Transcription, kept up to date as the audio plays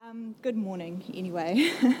Good morning,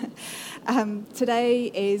 anyway.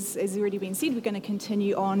 Today, as already been said, we're going to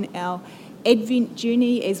continue on our Advent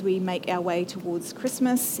journey as we make our way towards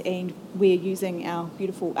Christmas, and we're using our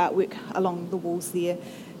beautiful artwork along the walls there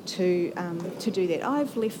to do that.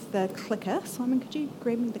 I've left the clicker. Simon, could you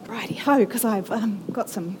grab me the righty-ho, because I've got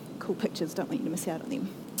some cool pictures, don't want you to miss out on them.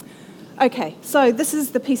 Okay, so this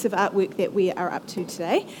is the piece of artwork that we are up to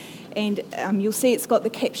today. And you'll see it's got the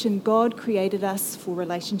caption, God created us for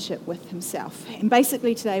relationship with himself. And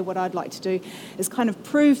basically today what I'd like to do is kind of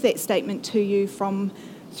prove that statement to you from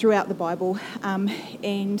throughout the Bible.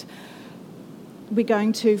 And we're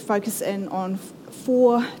going to focus in on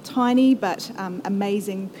four tiny but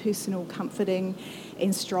amazing, personal, comforting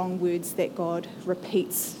and strong words that God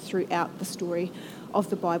repeats throughout the story of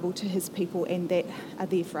the Bible to his people, and that are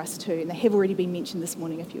there for us too. And they have already been mentioned this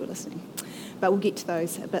morning if you were listening. But we'll get to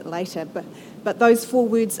those a bit later. But those four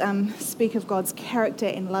words speak of God's character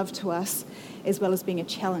and love to us, as well as being a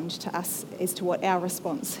challenge to us as to what our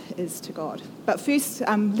response is to God. But first,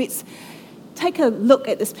 let's take a look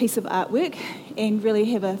at this piece of artwork and really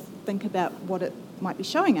have a think about what it might be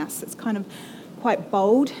showing us. It's kind of quite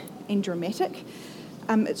bold and dramatic.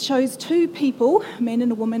 It shows two people, a man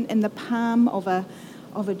and a woman, in the palm of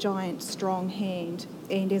a giant, strong hand.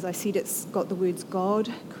 And as I said, it's got the words,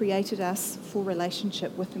 God created us for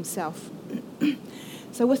relationship with himself.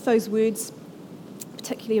 So with those words,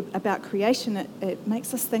 particularly about creation, it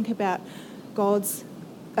makes us think about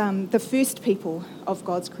the first people of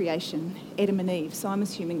God's creation, Adam and Eve. So I'm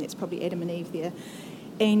assuming that's probably Adam and Eve there.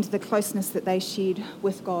 And the closeness that they shared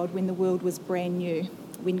with God when the world was brand new,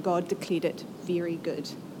 when God declared it very good.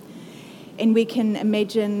 And we can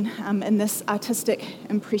imagine in this artistic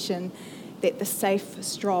impression that the safe,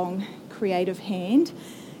 strong, creative hand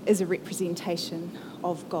is a representation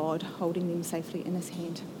of God holding them safely in his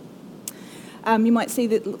hand. You might see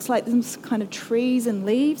that it looks like there's kind of trees and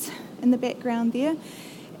leaves in the background there,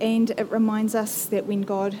 and it reminds us that when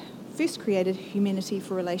God first created humanity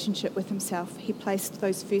for relationship with himself, he placed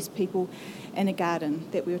those first people in a garden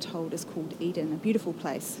that we were told is called Eden, a beautiful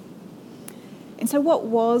place. And so what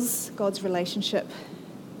was God's relationship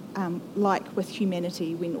like with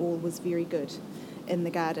humanity when all was very good in the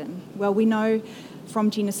garden? Well, we know from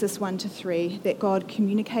Genesis 1 to 3 that God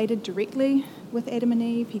communicated directly with Adam and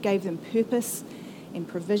Eve. He gave them purpose and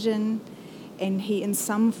provision, and he, in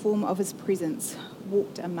some form of his presence,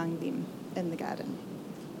 walked among them in the garden.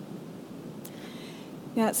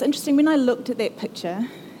 Now, it's interesting, when I looked at that picture,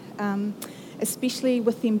 especially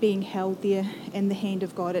with them being held there in the hand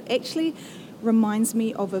of God, it actually reminds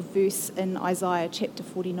me of a verse in Isaiah chapter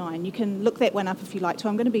 49. You can look that one up if you like to.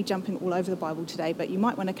 I'm going to be jumping all over the Bible today, but you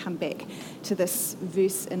might want to come back to this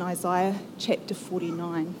verse in Isaiah chapter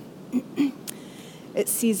 49. It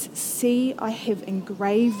says, "See, I have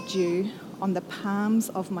engraved you on the palms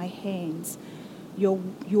of my hands. Your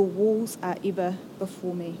walls are ever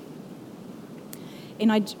before me."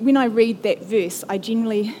 And when I read that verse, I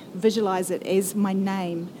generally visualise it as my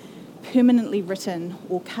name permanently written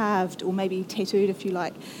or carved or maybe tattooed, if you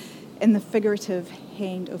like, in the figurative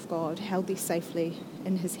hand of God, held there safely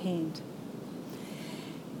in his hand.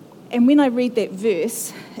 And when I read that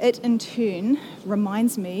verse, it in turn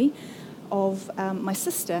reminds me of my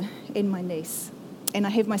sister and my niece. And I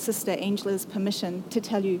have my sister Angela's permission to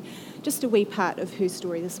tell you just a wee part of her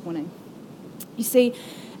story this morning. You see,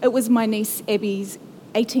 it was my niece Abby's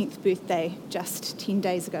 18th birthday just 10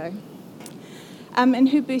 days ago. And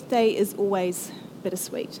her birthday is always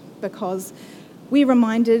bittersweet because we're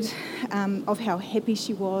reminded of how happy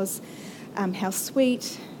she was, how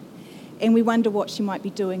sweet, and we wonder what she might be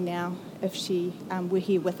doing now if she were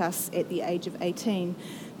here with us at the age of 18,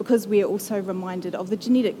 because we are also reminded of the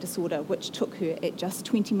genetic disorder which took her at just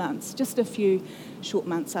 20 months, just a few short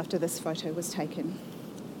months after this photo was taken.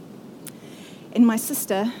 And my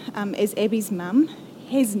sister, as Abby's mum,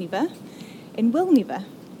 has never and will never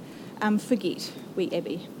forget wee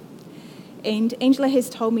Abby. And Angela has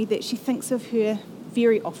told me that she thinks of her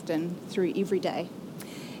very often through every day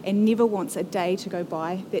and never wants a day to go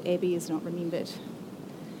by that Abby is not remembered.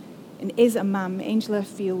 And as a mum, Angela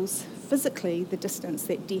feels physically the distance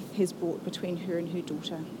that death has brought between her and her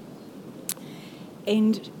daughter.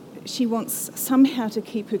 And she wants somehow to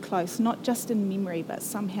keep her close, not just in memory, but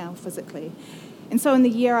somehow physically. And so in the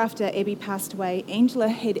year after Abby passed away, Angela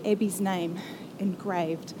had Abby's name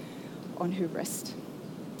engraved on her wrist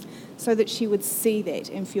so that she would see that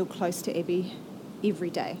and feel close to Abby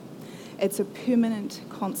every day. It's a permanent,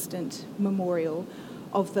 constant memorial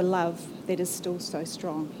of the love that is still so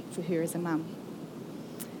strong for her as a mum.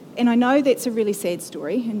 And I know that's a really sad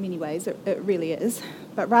story in many ways, it really is,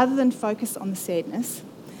 but rather than focus on the sadness,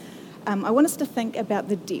 I want us to think about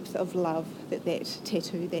the depth of love that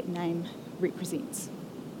tattoo, that name, represents.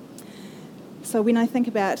 So when I think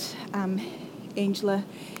about Angela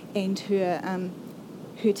and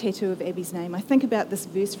her tattoo of Abby's name, I think about this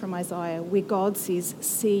verse from Isaiah where God says,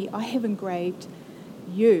 "See, I have engraved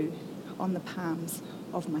you on the palms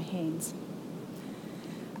of my hands."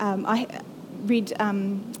 I read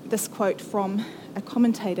this quote from a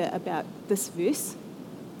commentator about this verse,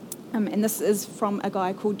 and this is from a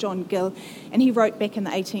guy called John Gill, and he wrote back in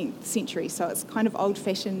the 18th century, so it's kind of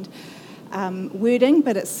old-fashioned wording,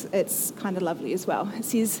 but it's kind of lovely as well. It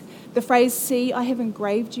says, "The phrase, 'See, I have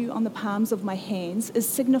engraved you on the palms of my hands,' is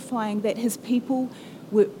signifying that his people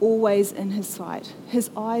were always in his sight. His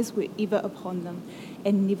eyes were ever upon them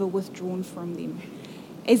and never withdrawn from them.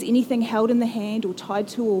 As anything held in the hand or tied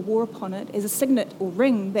to or wore upon it, as a signet or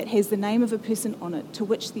ring that has the name of a person on it, to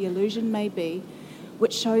which the allusion may be,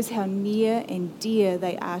 which shows how near and dear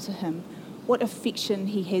they are to him, what affection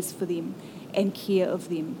he has for them and care of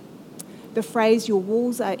them. The phrase, 'Your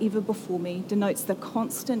walls are ever before me,' denotes the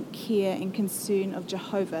constant care and concern of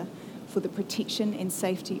Jehovah for the protection and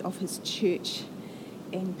safety of his church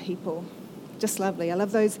and people." Just lovely. I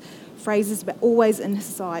love those phrases about always in his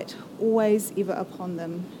sight, always ever upon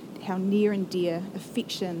them, how near and dear,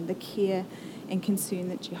 affection, the care and concern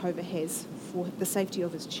that Jehovah has for the safety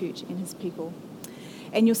of his church and his people.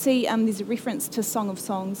 And you'll see there's a reference to Song of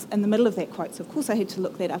Songs in the middle of that quote, so of course I had to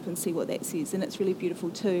look that up and see what that says, and it's really beautiful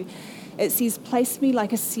too. It says, "Place me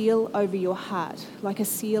like a seal over your heart, like a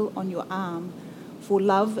seal on your arm, for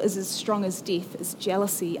love is as strong as death, is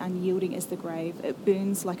jealousy unyielding as the grave. It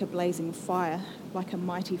burns like a blazing fire, like a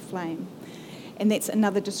mighty flame." And that's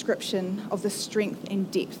another description of the strength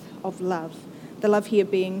and depth of love. The love here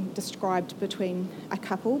being described between a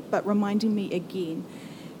couple, but reminding me again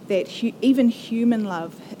that even human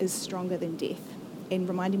love is stronger than death, and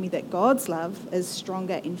reminding me that God's love is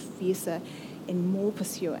stronger and fiercer and more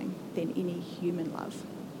pursuing than any human love.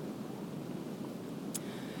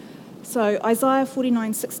 So Isaiah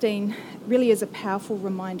 49:16 really is a powerful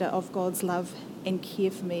reminder of God's love and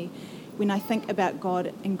care for me when I think about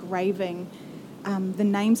God engraving the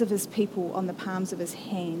names of his people on the palms of his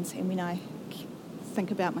hands, and when I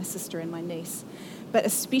think about my sister and my niece. But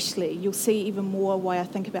especially, you'll see even more why I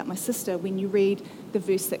think about my sister when you read the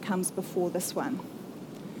verse that comes before this one.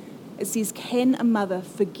 It says, "Can a mother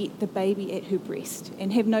forget the baby at her breast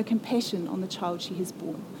and have no compassion on the child she has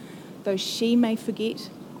borne? Though she may forget,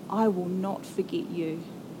 I will not forget you."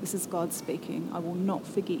 This is God speaking. "I will not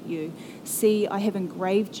forget you. See, I have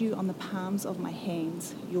engraved you on the palms of my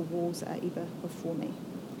hands. Your walls are ever before me."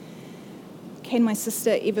 Can my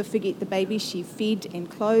sister ever forget the baby she fed and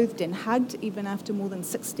clothed and hugged even after more than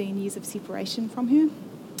 16 years of separation from her?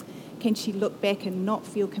 Can she look back and not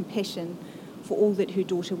feel compassion for all that her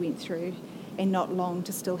daughter went through and not long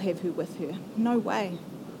to still have her with her? No way.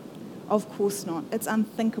 Of course not. It's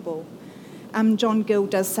unthinkable. John Gill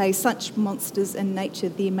does say, "Such monsters in nature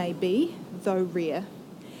there may be, though rare."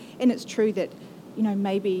 And it's true that,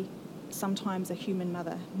 maybe sometimes a human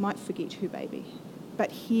mother might forget her baby.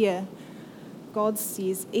 But here, God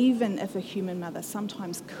says, even if a human mother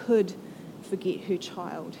sometimes could forget her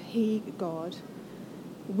child, he, God,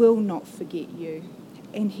 will not forget you.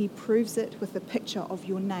 And he proves it with the picture of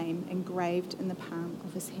your name engraved in the palm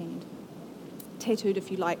of his hand. Tattooed, if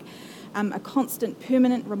you like, a constant,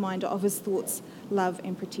 permanent reminder of his thoughts, love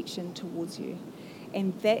and protection towards you.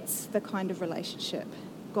 And that's the kind of relationship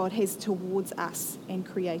God has towards us and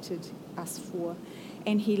created us for.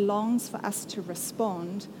 And he longs for us to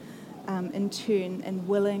respond in turn in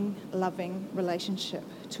willing, loving relationship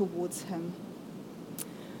towards him.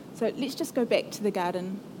 So let's just go back to the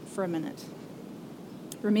garden for a minute.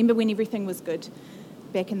 Remember when everything was good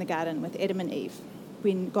back in the garden with Adam and Eve,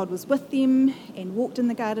 when God was with them and walked in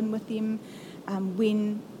the garden with them,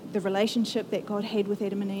 when the relationship that God had with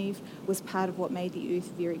Adam and Eve was part of what made the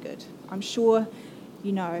earth very good. I'm sure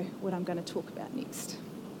you know what I'm going to talk about next.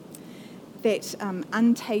 That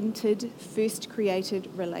untainted, first created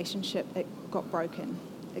relationship, it got broken,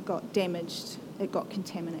 it got damaged, it got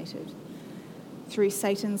contaminated. Through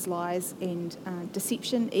Satan's lies and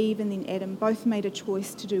deception, Eve and then Adam both made a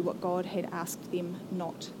choice to do what God had asked them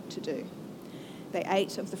not to do. They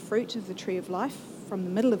ate of the fruit of the tree of life from the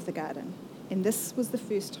middle of the garden, and this was the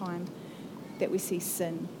first time that we see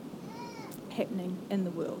sin happening in the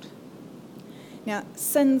world. Now,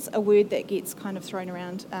 sin's a word that gets kind of thrown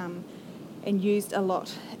around and used a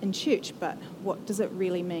lot in church, but what does it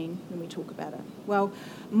really mean when we talk about it? Well,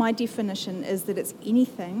 my definition is that it's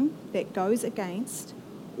anything that goes against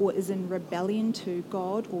or is in rebellion to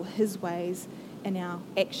God or his ways in our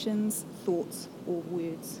actions, thoughts, or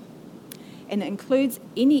words. And it includes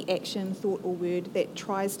any action, thought, or word that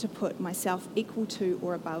tries to put myself equal to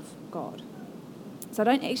or above God. So I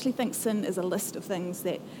don't actually think sin is a list of things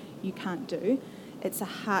that you can't do. It's a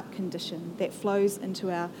heart condition that flows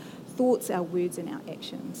into our thoughts, our words, and our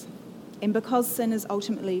actions. And because sin is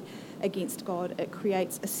ultimately against God, it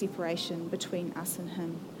creates a separation between us and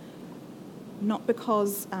him. Not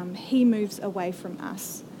because he moves away from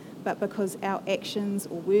us, but because our actions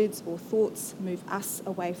or words or thoughts move us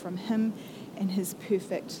away from him and his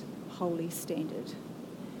perfect, holy standard.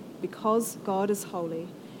 Because God is holy,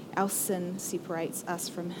 our sin separates us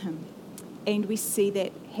from him. And we see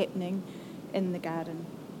that happening in the garden.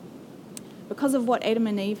 Because of what Adam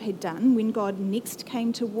and Eve had done, when God next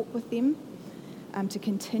came to walk with them, to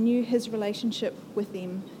continue his relationship with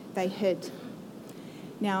them, they hid.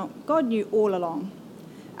 Now, God knew all along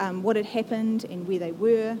what had happened and where they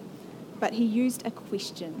were, but he used a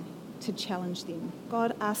question to challenge them.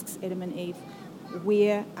 God asks Adam and Eve,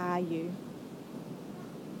 "Where are you?"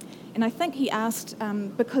 And I think he asked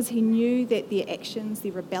because he knew that their actions,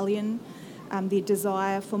 their rebellion, their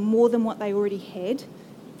desire for more than what they already had,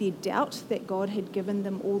 their doubt that God had given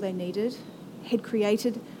them all they needed, had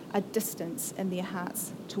created a distance in their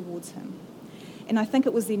hearts towards him. And I think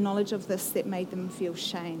it was their knowledge of this that made them feel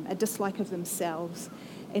shame, a dislike of themselves,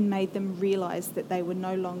 and made them realise that they were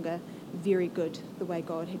no longer very good the way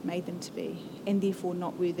God had made them to be, and therefore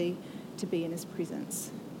not worthy to be in his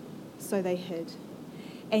presence. So they hid.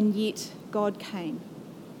 And yet God came,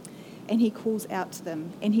 and he calls out to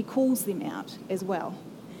them, and he calls them out as well.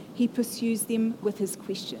 He pursues them with his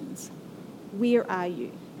questions. Where are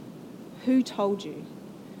you? Who told you?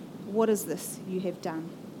 What is this you have done?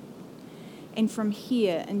 And from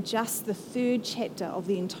here, in just the 3rd chapter of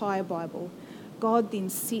the entire Bible, God then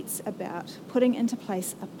sets about putting into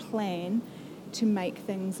place a plan to make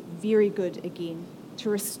things very good again, to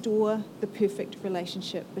restore the perfect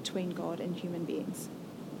relationship between God and human beings.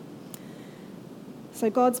 So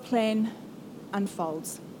God's plan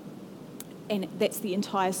unfolds, and that's the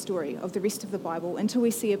entire story of the rest of the Bible until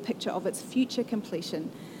we see a picture of its future completion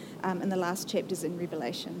in the last chapters in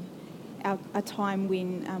Revelation, a time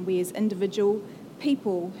when we as individual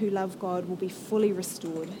people who love God will be fully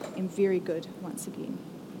restored and very good once again.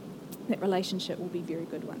 That relationship will be very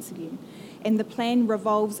good once again. And the plan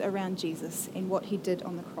revolves around Jesus and what he did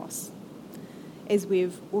on the cross. As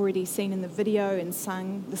we've already seen in the video and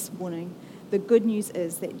sung this morning, the good news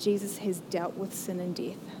is that Jesus has dealt with sin and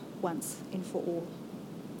death once and for all.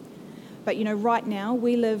 But right now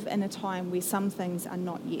we live in a time where some things are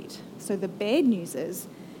not yet. So the bad news is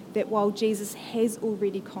that while Jesus has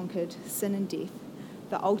already conquered sin and death,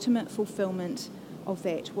 the ultimate fulfillment of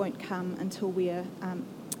that won't come until we are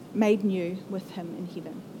made new with him in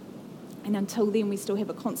heaven. And until then, we still have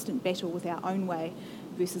a constant battle with our own way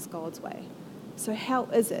versus God's way. So how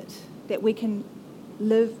is it that we can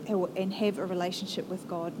live and have a relationship with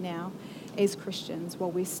God now as Christians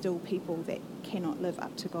while we're still people that cannot live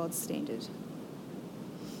up to God's standard?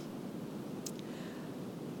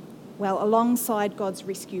 Well, alongside God's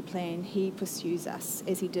rescue plan, he pursues us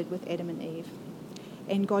as he did with Adam and Eve.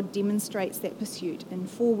 And God demonstrates that pursuit in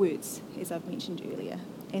 4 words, as I've mentioned earlier.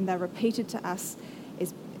 And they're repeated to us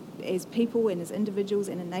as people and as individuals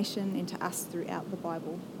and a nation and to us throughout the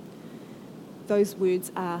Bible. Those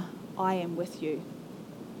words are, "I am with you."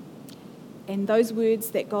 And those words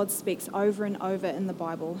that God speaks over and over in the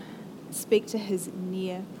Bible speak to his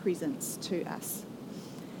near presence to us.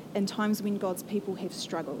 In times when God's people have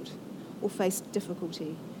struggled or faced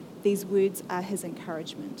difficulty, these words are his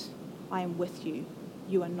encouragement. "I am with you.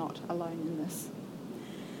 You are not alone in this."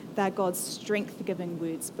 They're God's strength-giving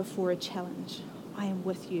words before a challenge. "I am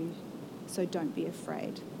with you, so don't be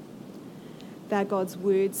afraid." They're God's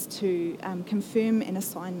words to confirm an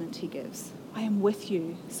assignment he gives. "I am with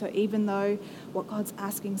you, so even though what God's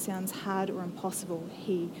asking sounds hard or impossible,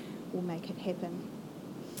 he will make it happen."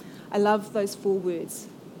 I love those 4 words,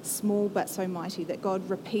 small but so mighty, that God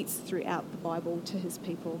repeats throughout the Bible to his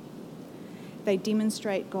people. They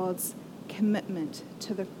demonstrate God's commitment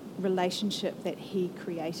to the relationship that he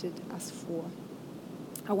created us for.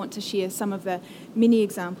 I want to share some of the many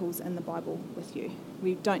examples in the Bible with you.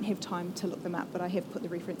 We don't have time to look them up, but I have put the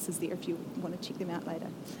references there if you want to check them out later.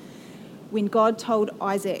 When God told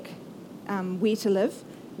Isaac where to live,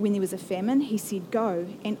 when there was a famine, he said, "Go,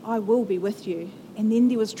 and I will be with you." And then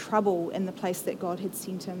there was trouble in the place that God had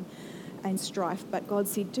sent him and strife, but God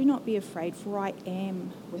said, "Do not be afraid, for I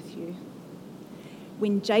am with you."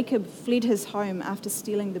 When Jacob fled his home after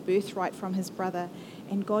stealing the birthright from his brother,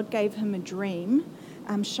 and God gave him a dream,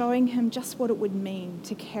 showing him just what it would mean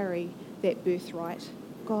to carry that birthright,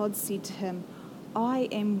 God said to him, "I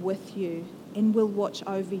am with you. and will watch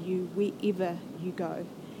over you wherever you go.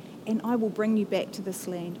 And I will bring you back to this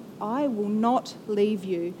land. I will not leave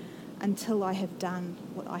you until I have done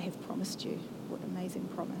what I have promised you." What an amazing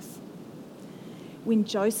promise. When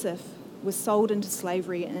Joseph was sold into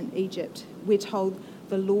slavery in Egypt, we're told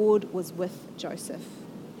the Lord was with Joseph.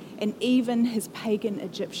 And even his pagan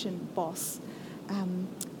Egyptian boss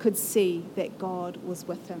could see that God was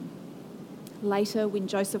with him. Later, when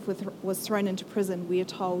Joseph was thrown into prison, we are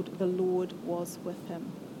told the Lord was with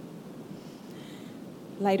him.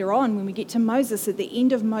 Later on, when we get to Moses, at the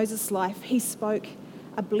end of Moses' life, he spoke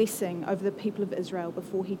a blessing over the people of Israel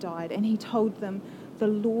before he died, and he told them, "The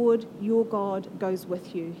Lord your God goes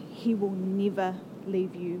with you. He will never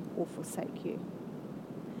leave you or forsake you."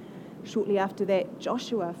 Shortly after that,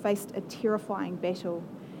 Joshua faced a terrifying battle,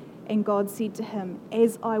 and God said to him,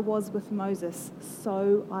 "As I was with Moses,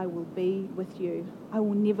 so I will be with you. I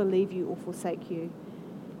will never leave you or forsake you,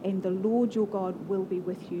 and the Lord your God will be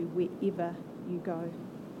with you wherever you go."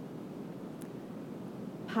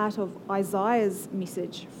 Part of Isaiah's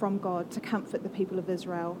message from God to comfort the people of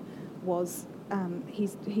Israel was,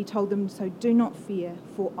 he told them, "So do not fear,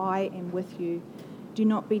 for I am with you. Do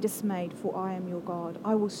not be dismayed, for I am your God.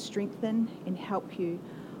 I will strengthen and help you.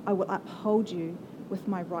 I will uphold you with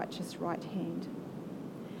my righteous right hand."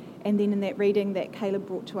 And then in that reading that Caleb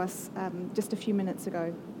brought to us just a few minutes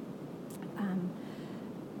ago,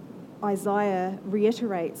 Isaiah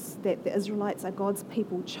reiterates that the Israelites are God's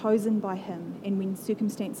people chosen by him, and when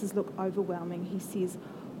circumstances look overwhelming, he says,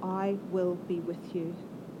 "I will be with you."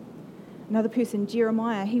 Another person,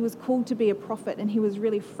 Jeremiah, he was called to be a prophet, and he was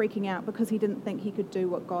really freaking out because he didn't think he could do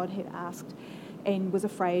what God had asked and was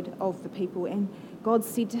afraid of the people. And God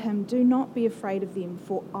said to him, "Do not be afraid of them,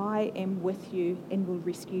 for I am with you and will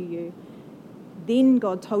rescue you." Then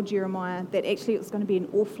God told Jeremiah that actually it was going to be an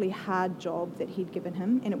awfully hard job that he'd given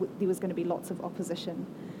him, and there was going to be lots of opposition.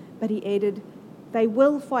 But he added, "They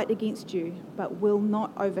will fight against you, but will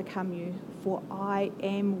not overcome you, for I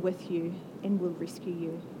am with you and will rescue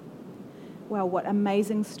you." Well, what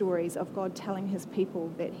amazing stories of God telling his people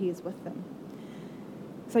that he is with them.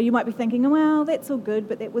 So you might be thinking, well, that's all good,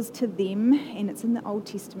 but that was to them, and it's in the Old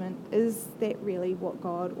Testament. Is that really what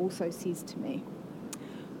God also says to me?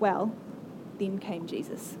 Well, then came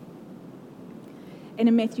Jesus. And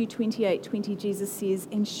in Matthew 28:20, Jesus says,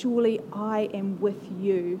 "And surely I am with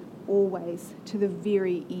you always to the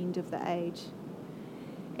very end of the age."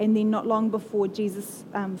 And then not long before Jesus'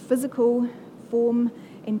 physical form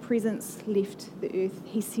and presence left the earth,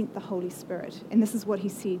 he sent the Holy Spirit. And this is what he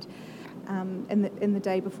said in the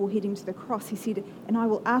day before heading to the cross. He said, "And I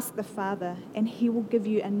will ask the Father, and he will give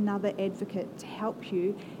you another advocate to help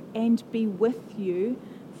you and be with you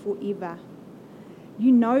forever.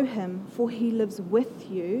 You know him, for he lives with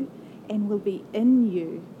you and will be in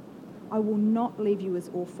you. I will not leave you as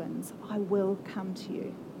orphans. I will come to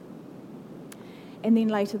you." And then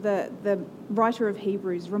later, the writer of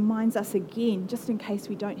Hebrews reminds us again, just in case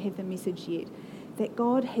we don't have the message yet, that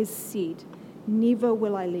God has said, "Never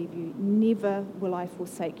will I leave you, never will I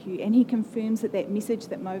forsake you." And he confirms that message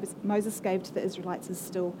that Moses gave to the Israelites is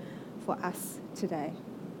still for us today.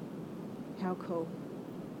 How cool.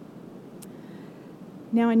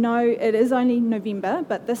 Now, I know it is only November,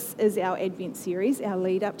 but this is our Advent series, our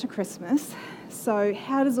lead up to Christmas. So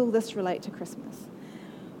how does all this relate to Christmas?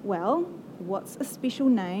 Well, what's a special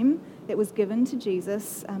name that was given to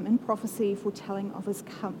Jesus in prophecy foretelling of his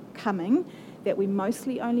coming that we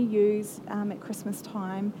mostly only use at Christmas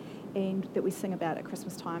time and that we sing about at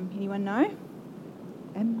Christmas time? Anyone know?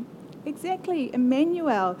 Exactly,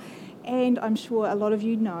 Emmanuel. And I'm sure a lot of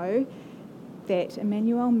you know that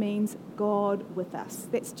Emmanuel means God with us.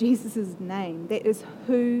 That's Jesus' name. That is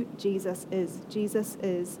who Jesus is. Jesus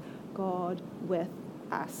is God with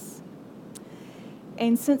us.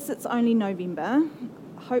 And since it's only November,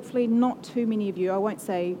 hopefully not too many of you, I won't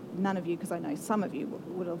say none of you because I know some of you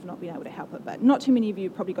would have not been able to help it, but not too many of you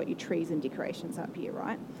probably got your trees and decorations up here,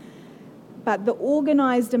 right? But the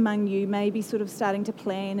organised among you may be sort of starting to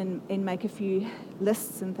plan and make a few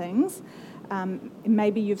lists and things.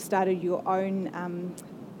 Maybe you've started your own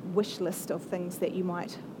wish list of things that you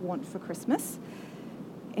might want for Christmas.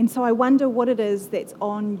 And so I wonder what it is that's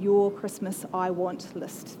on your Christmas I want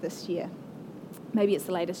list this year. Maybe it's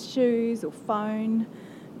the latest shoes or phone,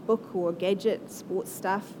 book or gadget, sports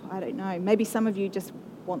stuff, I don't know. Maybe some of you just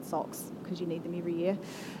want socks because you need them every year.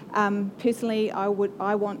 Personally, I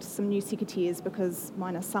want some new secateurs because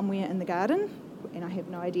mine are somewhere in the garden and I have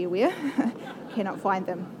no idea where. Cannot find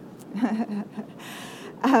them.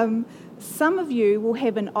 Some of you will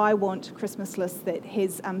have an I want Christmas list that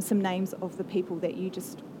has some names of the people that you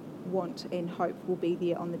just want and hope will be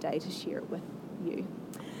there on the day to share it with you.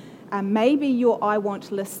 Maybe your I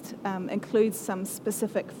want list includes some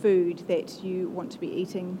specific food that you want to be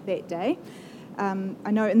eating that day.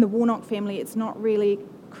 I know in the Warnock family it's not really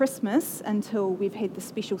Christmas until we've had the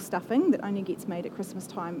special stuffing that only gets made at Christmas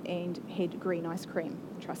time and had green ice cream.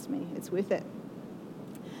 Trust me, it's worth it.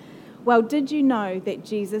 Well, did you know that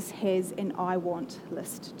Jesus has an I want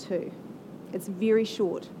list too? It's very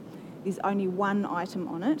short. There's only one item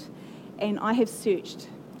on it, and I have searched.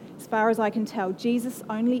 As far as I can tell, Jesus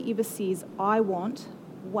only ever says I want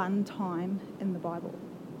one time in the Bible.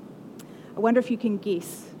 I wonder if you can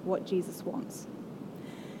guess what Jesus wants.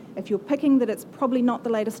 If you're picking that it's probably not the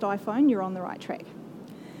latest iPhone, you're on the right track.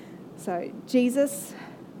 So Jesus,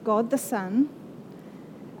 God the Son,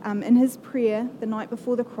 in his prayer the night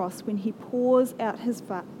before the cross, when he pours out his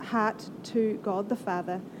heart to God the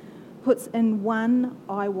Father, puts in one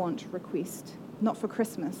I want request, not for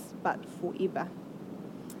Christmas, but forever.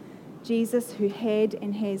 Jesus, who had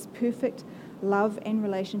and has perfect love and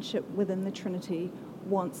relationship within the Trinity,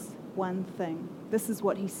 wants one thing. This is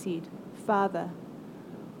what he said: Father,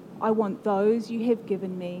 I want those you have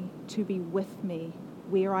given me to be with me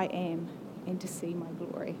where I am and to see my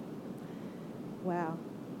glory. Wow.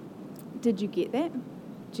 Did you get that?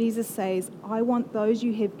 Jesus says, I want those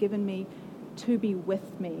you have given me to be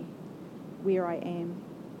with me where I am.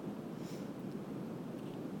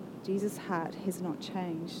 Jesus' heart has not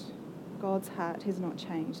changed. God's heart has not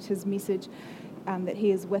changed. His message that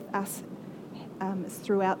he is with us is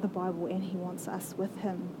throughout the Bible, and he wants us with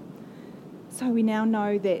him. So we now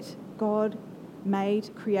know that God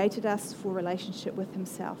created us for relationship with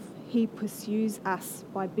himself. He pursues us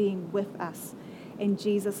by being with us, and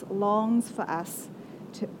Jesus longs for us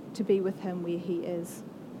to be with him where he is.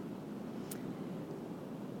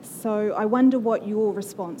 So I wonder what your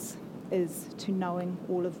response is to knowing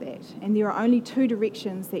all of that. And there are only two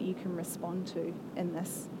directions that you can respond to in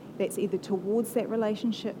this. That's either towards that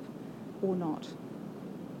relationship or not.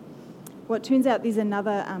 Well, it turns out there's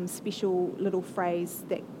another special little phrase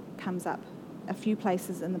that comes up a few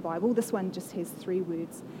places in the Bible. This one just has 3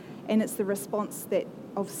 words. And it's the response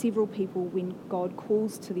of several people when God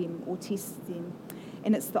calls to them or tests them.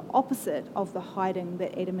 And it's the opposite of the hiding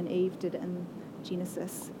that Adam and Eve did in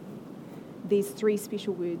Genesis. These 3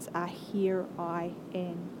 special words are here I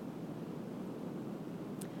am.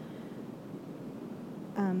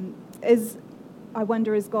 I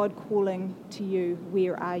wonder, is God calling to you,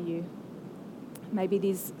 where are you? Maybe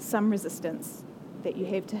there's some resistance that you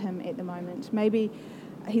have to him at the moment. Maybe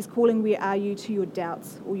he's calling, where are you, to your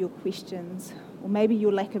doubts or your questions, or maybe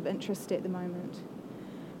your lack of interest at the moment.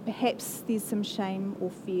 Perhaps there's some shame or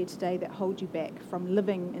fear today that hold you back from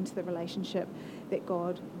living into the relationship that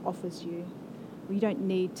God offers you. You don't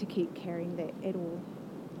need to keep carrying that at all.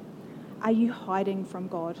 Are you hiding from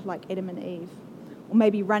God like Adam and Eve? Or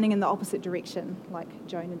maybe running in the opposite direction like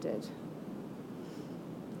Jonah did?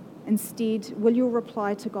 Instead, will your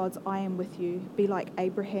reply to God's I am with you be like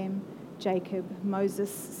Abraham, Jacob, Moses,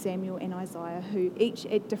 Samuel, and Isaiah, who each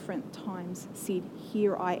at different times said,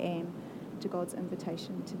 here I am, to God's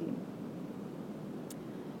invitation to them?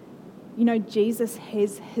 You know, Jesus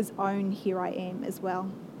has his own here I am as well.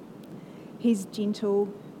 He's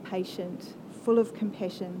gentle, patient, full of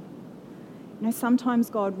compassion. You know,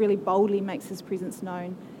 sometimes God really boldly makes his presence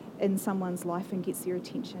known in someone's life and gets their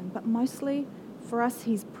attention, but mostly for us,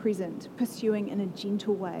 he's present, pursuing in a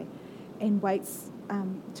gentle way, and waits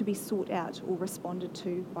to be sought out or responded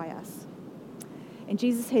to by us. And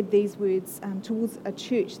Jesus had these words towards a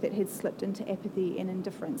church that had slipped into apathy and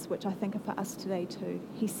indifference, which I think are for us today too.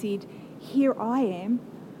 He said, here I am,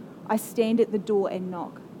 I stand at the door and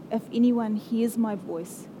knock. If anyone hears my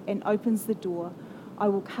voice and opens the door, I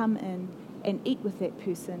will come in and eat with that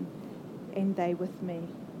person and they with me.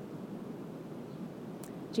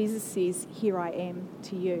 Jesus says, here I am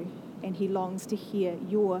to you, and he longs to hear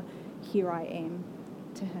your here I am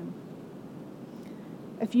to him.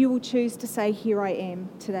 If you will choose to say, here I am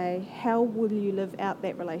today, how will you live out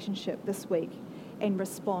that relationship this week and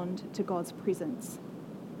respond to God's presence?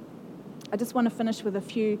 I just want to finish with a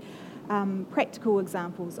few practical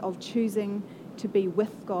examples of choosing to be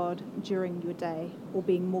with God during your day, or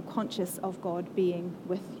being more conscious of God being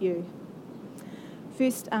with you.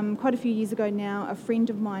 First, quite a few years ago now, a friend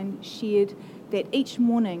of mine shared that each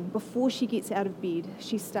morning before she gets out of bed,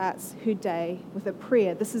 she starts her day with a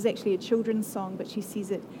prayer. This is actually a children's song, but she sees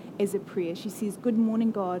it as a prayer. She says, good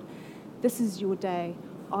morning, God. This is your day.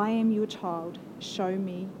 I am your child. Show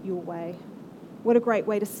me your way. What a great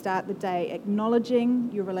way to start the day, acknowledging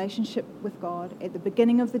your relationship with God at the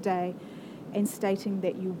beginning of the day and stating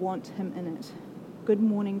that you want him in it. Good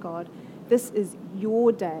morning, God. This is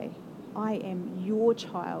your day. I am your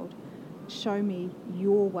child. Show me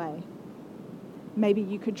your way. Maybe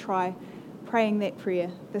you could try praying that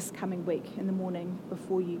prayer this coming week in the morning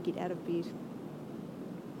before you get out of bed.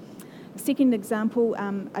 A second example,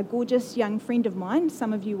 a gorgeous young friend of mine,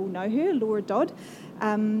 some of you will know her, Laura Dodd,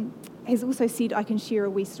 has also said I can share a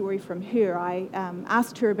wee story from her. I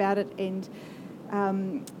asked her about it, and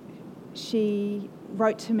she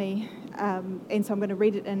wrote to me, and so I'm going to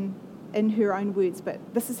read it in her own words, but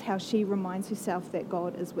this is how she reminds herself that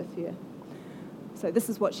God is with her. So this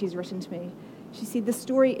is what she's written to me. She said, the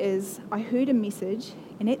story is, I heard a message,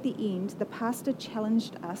 and at the end, the pastor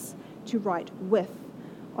challenged us to write with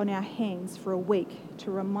on our hands for a week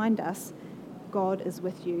to remind us God is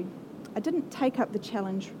with you. I didn't take up the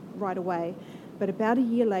challenge right away, but about a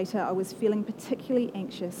year later, I was feeling particularly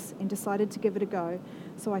anxious and decided to give it a go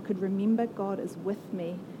so I could remember God is with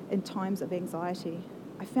me in times of anxiety.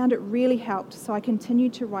 I found it really helped, so I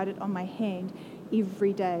continued to write it on my hand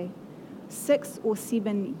every day. 6 or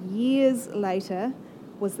 7 years later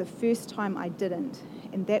was the first time I didn't,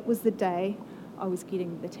 and that was the day I was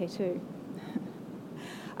getting the tattoo.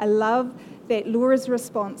 I love that Laura's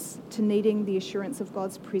response to needing the assurance of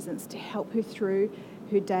God's presence to help her through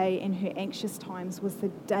her day and her anxious times was the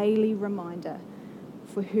daily reminder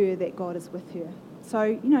for her that God is with her.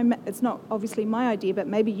 So, it's not obviously my idea, but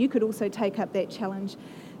maybe you could also take up that challenge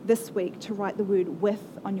this week to write the word with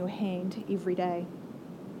on your hand every day.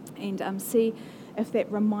 And see if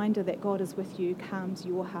that reminder that God is with you calms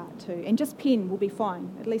your heart too. And just pen will be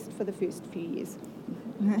fine, at least for the first few years.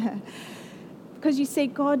 Because you see,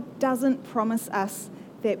 God doesn't promise us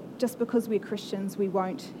that just because we're Christians we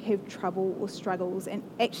won't have trouble or struggles, and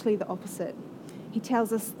actually the opposite. He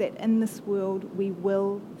tells us that in this world we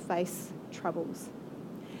will face troubles.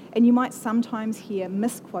 And you might sometimes hear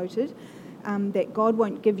misquoted that God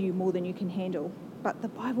won't give you more than you can handle, but the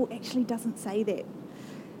Bible actually doesn't say that.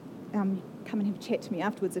 Come and have a chat to me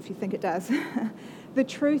afterwards if you think it does. The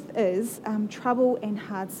truth is, trouble and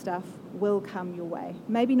hard stuff will come your way.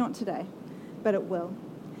 Maybe not today, but it will.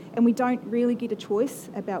 And we don't really get a choice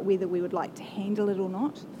about whether we would like to handle it or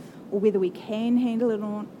not, or whether we can handle it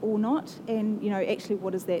or not. And, actually,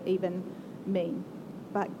 what does that even mean?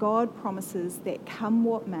 But God promises that come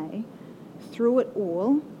what may, through it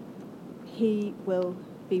all, He will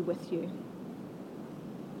be with you.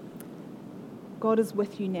 God is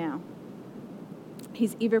with you now.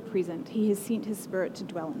 He's ever present. He has sent His Spirit to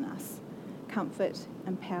dwell in us, comfort,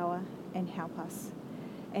 empower, and help us.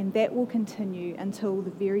 And that will continue until the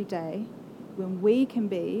very day when we can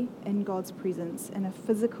be in God's presence in a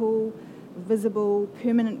physical, visible,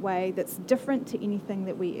 permanent way that's different to anything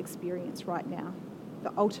that we experience right now.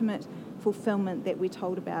 The ultimate fulfillment that we're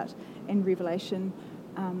told about in Revelation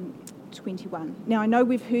 21. Now, I know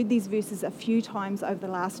we've heard these verses a few times over the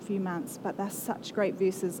last few months, but they're such great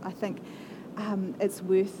verses. I think it's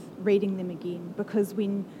worth reading them again, because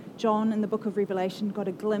when John in the book of Revelation got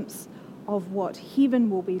a glimpse of what heaven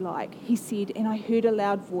will be like, he said, and I heard a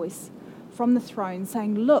loud voice from the throne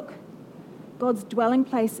saying, look, God's dwelling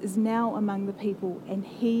place is now among the people, and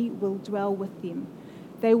He will dwell with them.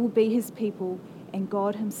 They will be His people, and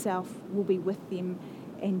God Himself will be with them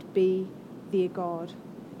and be their God.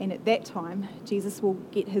 And at that time, Jesus will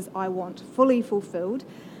get His I want fully fulfilled,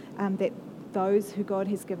 that those who God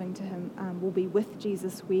has given to Him will be with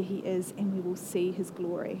Jesus where He is, and we will see His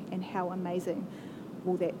glory. And how amazing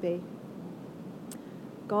will that be?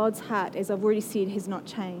 God's heart, as I've already said, has not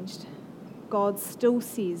changed. God still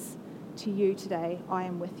says to you today, I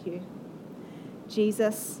am with you.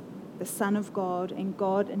 Jesus, the Son of God and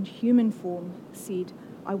God in human form, said,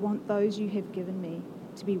 I want those you have given me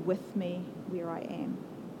to be with me where I am.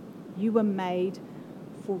 You were made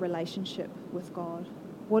for relationship with God.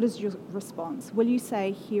 What is your response? Will you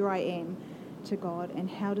say, here I am, to God? And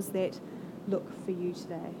how does that look for you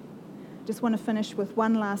today? Just want to finish with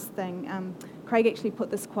one last thing. Craig actually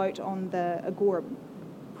put this quote on the Agora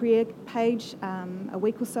prayer page a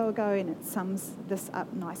week or so ago, and it sums this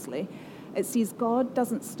up nicely. It says, God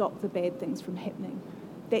doesn't stop the bad things from happening.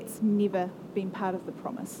 That's never been part of the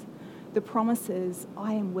promise. The promise is,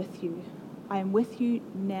 I am with you. I am with you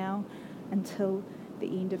now until the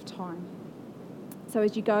end of time. So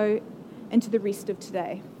as you go into the rest of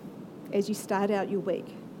today, as you start out your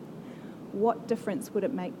week, what difference would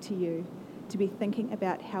it make to you to be thinking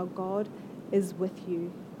about how God is with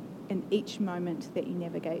you in each moment that you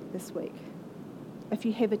navigate this week? If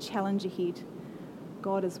you have a challenge ahead,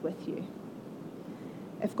 God is with you.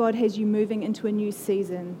 If God has you moving into a new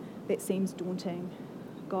season that seems daunting,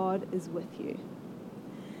 God is with you.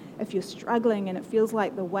 If you're struggling and it feels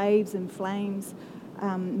like the waves and flames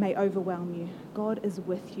may overwhelm you, God is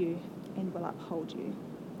with you and will uphold you.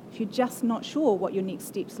 If you're just not sure what your next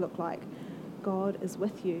steps look like, God is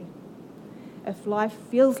with you. If life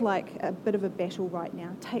feels like a bit of a battle right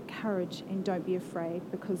now, take courage and don't be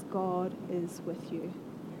afraid, because God is with you.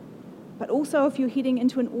 But also, if you're heading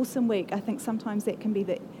into an awesome week, I think sometimes that can be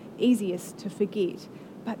the easiest to forget.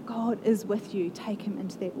 But God is with you. Take him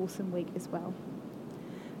into that awesome week as well.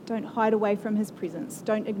 Don't hide away from his presence.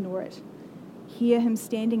 Don't ignore it. Hear him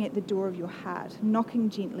standing at the door of your heart,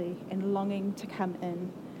 knocking gently and longing to come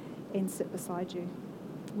in and sit beside you.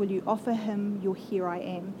 Will you offer him your "here I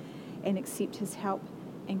am" and accept his help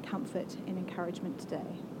and comfort and encouragement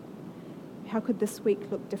today? How could this week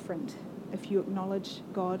look different if you acknowledge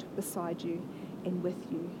God beside you and with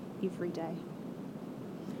you every day?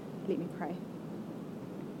 Let me pray.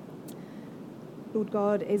 Lord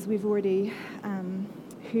God, as we've already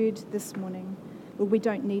heard this morning, Lord, we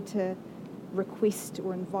don't need to request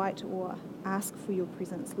or invite or ask for your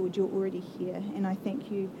presence. Lord, you're already here, and I thank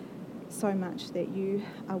you so much that you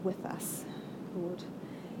are with us, Lord.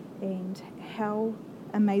 And how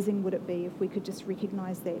amazing would it be if we could just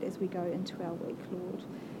recognise that as we go into our week, Lord,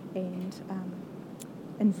 and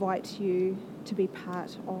invite you to be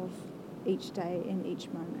part of each day and each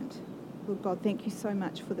moment. Lord God, thank you so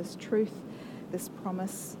much for this truth, this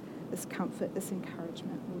promise, this comfort, this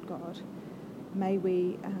encouragement, Lord God. May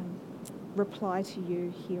we reply to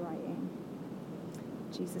you, "Here I am."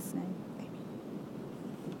 In Jesus' name.